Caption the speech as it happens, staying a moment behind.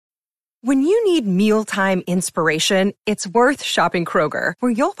When you need mealtime inspiration, it's worth shopping Kroger,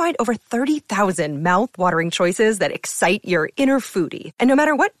 where you'll find over 30,000 mouth-watering choices that excite your inner foodie. And no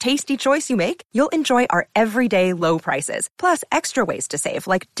matter what tasty choice you make, you'll enjoy our everyday low prices, plus extra ways to save,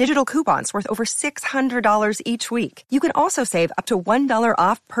 like digital coupons worth over $600 each week. You can also save up to $1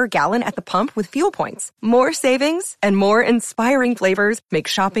 off per gallon at the pump with fuel points. More savings and more inspiring flavors make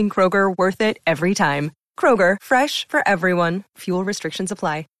shopping Kroger worth it every time. Kroger, fresh for everyone. Fuel restrictions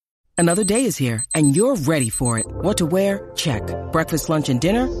apply. Another day is here, and you're ready for it. What to wear? Check. Breakfast, lunch, and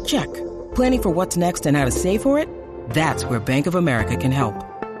dinner? Check. Planning for what's next and how to save for it? That's where Bank of America can help.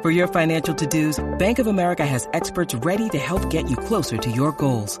 For your financial to-dos, Bank of America has experts ready to help get you closer to your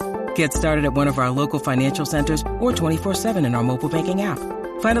goals. Get started at one of our local financial centers or 24/7 in our mobile banking app.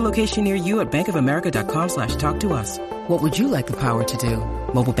 Find a location near you at bankofamerica.com/talktous. What would you like the power to do?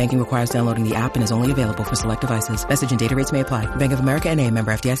 Mobile banking requires downloading the app and is only available for select devices. Message and data rates may apply. Bank of America N.A.,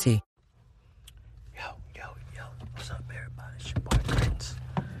 member FDIC. Yo. What's up, everybody? It's your boy, Prince.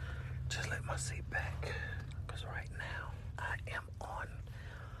 Just let my seat back, because right now I am on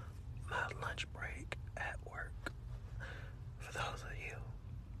my lunch break at work. For those of you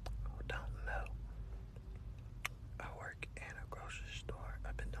who don't know, I work in a grocery store.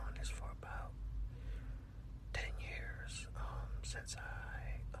 I've been doing this for about 10 years, since I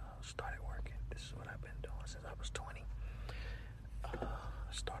started working. This is what I've been doing since I was 20. I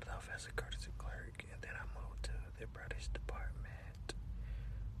started off as a courtesy clerk, and then I moved to the produce department,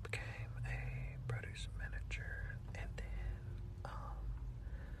 became a produce manager, and then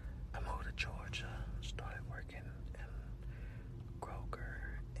I moved to Georgia, started working in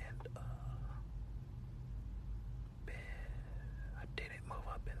Kroger, and I didn't move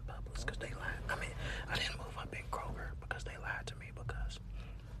up in Publix because they lied. I didn't move up in Kroger because they lied to me, because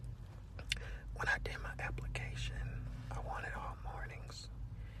when I did my application, I wanted all mornings.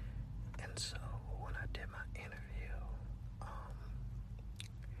 And so when I did my interview,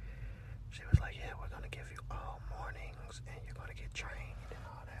 she was like, yeah, we're going to give you all mornings and you're going to get trained and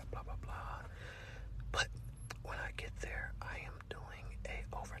all that, blah, blah, blah. But when I get there, I am doing a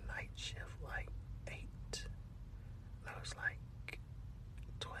overnight shift, like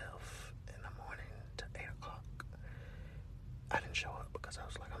 12 in the morning to 8 o'clock. I didn't show up because I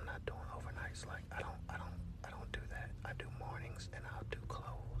was like, I'm not doing overnights. Like, I don't do that. I do mornings and I'll do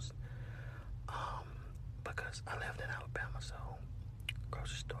close. Because I lived in Alabama, so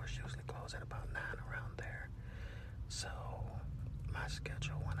grocery stores usually close at about 9 around there. So my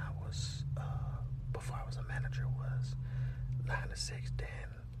schedule when I was, before I was a manager, was 9 to 6. Then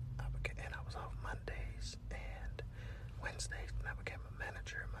I was off Mondays and Wednesdays. When I became a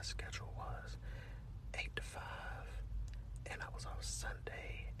manager, my schedule was 8 to 5. And I was off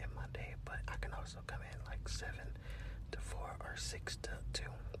Sunday and Monday, but I can also come in like 7 to 4 or 6 to 2,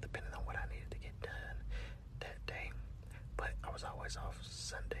 depending on what I needed to get done that day. But I was always off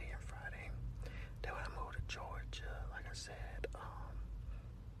Sunday and Friday. Then when I moved to Georgia, like I said,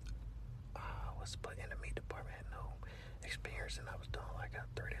 I was put in the meat department, had no experience, and I was doing like a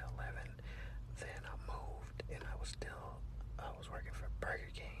 3 to 11. Then I moved, and I was working for Burger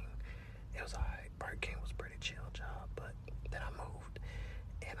King. It was alright. Burger King was a pretty chill job, but then I moved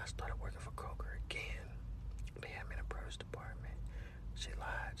and I started working for Kroger again. They had me in the produce department. She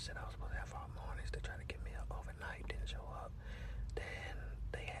lied, said I was supposed to have all mornings. They tried to get me up overnight, didn't show up. Then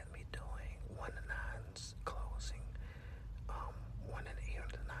they had me doing 1 to 9s closing, 1 in the evening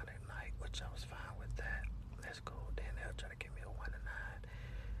to 9 at night, which I was fine with that. That's cool. Then they'll try to get me a 1 to 9,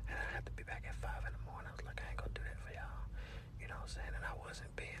 and I had to be back at 5 in the morning. I was like, I ain't gonna do that for y'all. You know what I'm saying? And I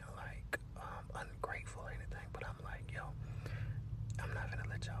wasn't being like ungrateful or anything, but I'm like, yo, I'm not gonna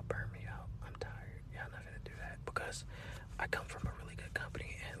let y'all burn me out. I'm tired. Y'all not gonna do that, because I come from a really good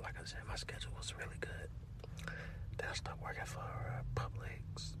company, and like I said, my schedule was really good. Then I started working for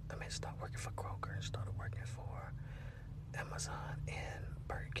stopped working for Kroger and started working for Amazon and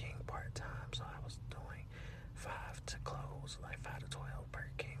Burger King part-time. So I was doing 5 to close, like 5 to 12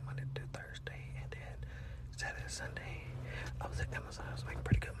 Burger King Monday through Thursday, and then Saturday and Sunday I was at Amazon. I was making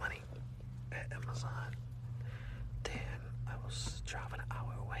pretty good money at Amazon. Then I was driving an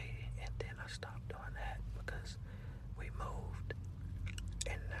hour away, and then I stopped doing that because we moved,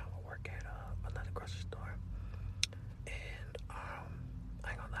 and now I work at another grocery store. And I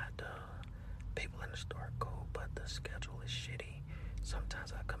ain't gonna lie, the people in the store are cool, but the schedule is shitty.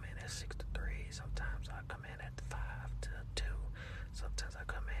 Sometimes I come in at 6 to 3, sometimes I come in at 5 to 2, sometimes I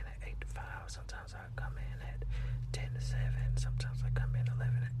come in at 8 to 5, sometimes I come in at 10 to 7, sometimes I come in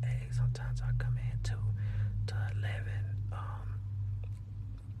 11 to 8, sometimes I come in 2 to 11.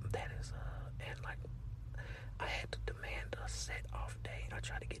 That is and like I had to demand a set off day. I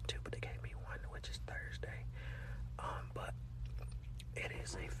tried to get 2, but they gave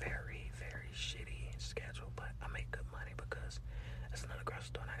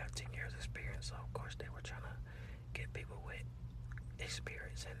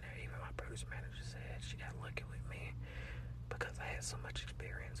experience in there. Even my producer manager said she got lucky with me because I had so much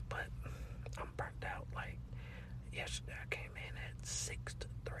experience. But I'm burnt out. Like, yesterday I came in at 6 to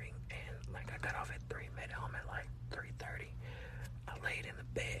 3, and like I got off at 3, made it home at like 3:30. I laid in the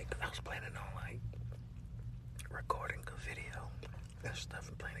bed because I was planning on like recording a video and stuff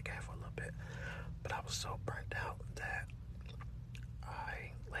and playing the game for a little bit. But I was so burnt out that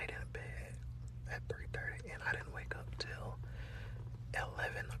I laid in the bed at 3:30, and I didn't wake up till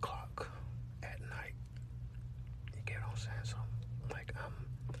 11 o'clock at night. You get what I'm saying? So, like, I'm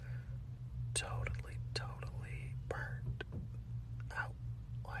totally burnt out.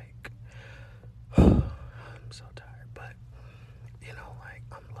 Like, I'm so tired. But, you know, like,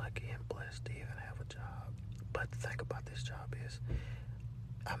 I'm lucky and blessed to even have a job. But the thing about this job is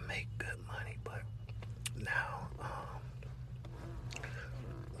I make good money, but now,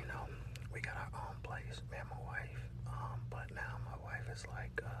 you know, we got our own place, me and my wife. But now my wife is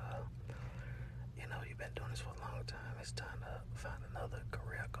like, you know, you've been doing this for a long time. It's time to find another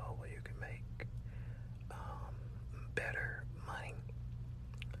career goal where you can make better money.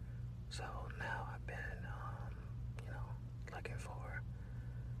 So now I've been, you know, looking for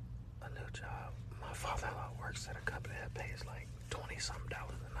a new job. My father-in-law works at a company that pays like $20-something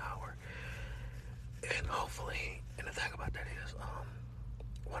an hour. And hopefully, and the thing about that is,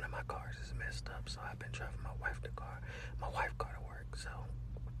 one of my cars is messed up, so I've been driving my wife's car. My wife's car to work, so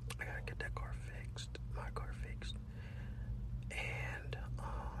I gotta get that car fixed, my car fixed. And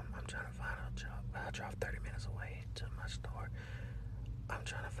I'm trying to find a job. I drive 30 minutes away to my store. I'm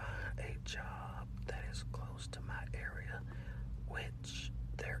trying to find a job that is close to my area, which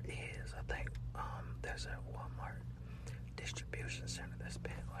there is. I think there's a Walmart distribution center that's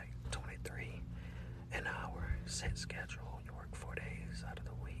paying like $23 an hour, set schedule. You work 4 days out of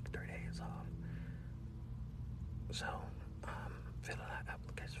the week, 3 days off. So I'm filling out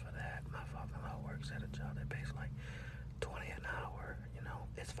applications for that. My father-in-law works at a job that pays like $20 an hour. You know,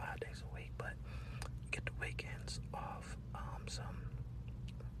 it's 5 days a week, but you get the weekends off. So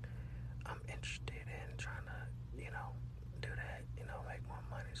I'm interested in trying to, you know, do that, you know, make more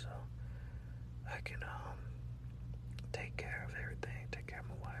money so I can take care of everything, take care of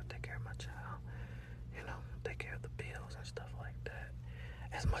my wife, take care of my child, you know, take care of the bills and stuff like that.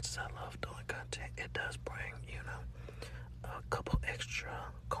 As much as I love doing content, it does bring, you know, a couple extra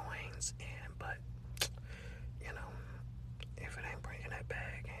coins in, but, you know, if it ain't bringing that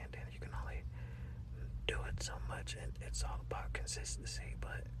bag in, then you can only do it so much, and it's all about consistency.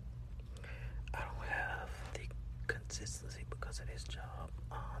 But I don't have the consistency because of this job.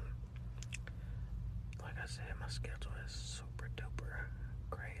 Like I said, my schedule is super duper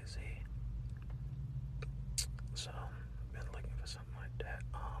crazy, so been looking for something like that.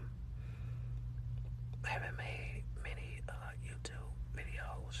 I haven't made many YouTube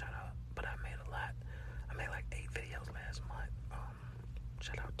videos, shout out, but I made a lot. I made like 8 videos last month.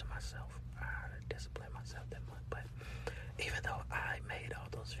 Shout out to myself. I had to discipline myself that month. But even though I made all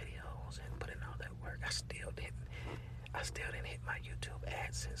those videos and put in all that work, I still didn't hit my YouTube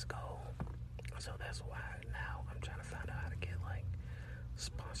AdSense goal. So that's why now I'm trying to find out how to get like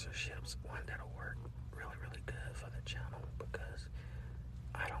sponsorships, one that'll work really, really good for the channel, because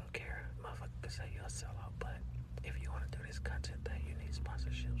I don't care. Motherfucker can say you're a sellout, but if you want to do this content thing, you need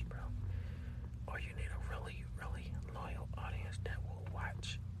sponsorships, bro. Or you need a really, really loyal audience that will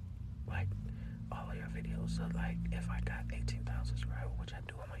watch like all of your videos. So like if I got 18,000 subscribers, which I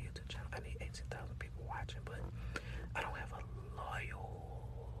do on my YouTube channel, I need 18,000 people watching, but I don't have a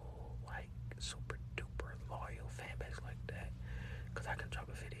loyal, like super duper loyal fan base like that, because I can drop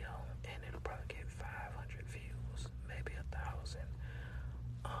a video and it'll probably get 500 views, maybe 1,000.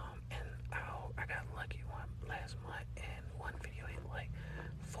 And I got lucky one last month, and one video hit like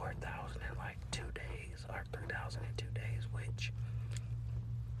 4,000 in like 2 days, or 3,000 in 2 days, which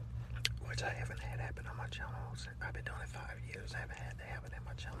I haven't had happen on my channel. I've been doing it 5 years. I haven't had that happen in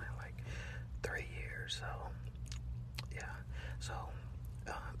my channel in like 3 years. So yeah. So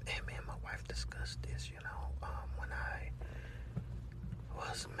and me and my wife discussed this, you know, when I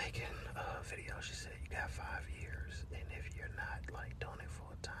was making a video. She said you got 5 years, and if you're not like doing it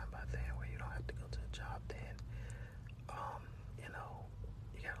full time by then, where you don't have to go to a job, then you know,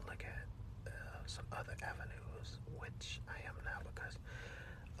 you gotta look at some other avenues, which I am now, because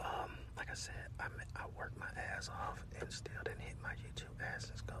like I said, I worked my ass off and still didn't hit my YouTube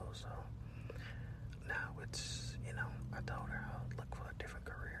AdSense goal. So now it's, you know, I told her I'll look for a different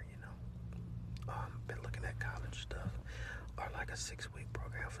career, you know. Been looking at college stuff, or like a 6-week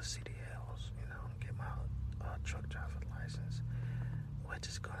program for CDLs, you know, get my truck driver license, which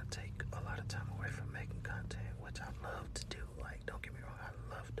is gonna take a lot of time away from making content, which I love to do. Like, don't get me wrong,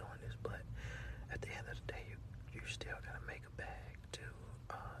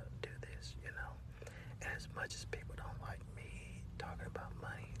 much as people don't like me talking about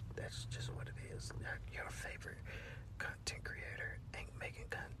money, that's just what it is. Your favorite content creator ain't making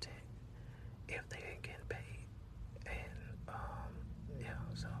content if they ain't getting paid. And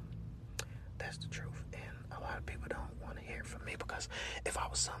so that's the truth. And a lot of people don't want to hear from me, because if I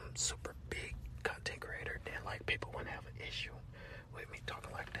was some super big content creator, then like people wouldn't have an issue with me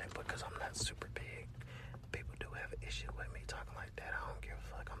talking like that. Because I'm not super big, people do have an issue with me talking like that. I don't give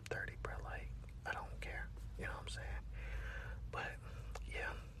a fuck. I'm 30, bro. Like, I don't care. You know what I'm saying? But yeah.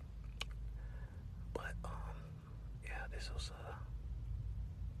 This was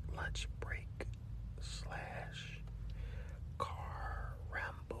a lunch break /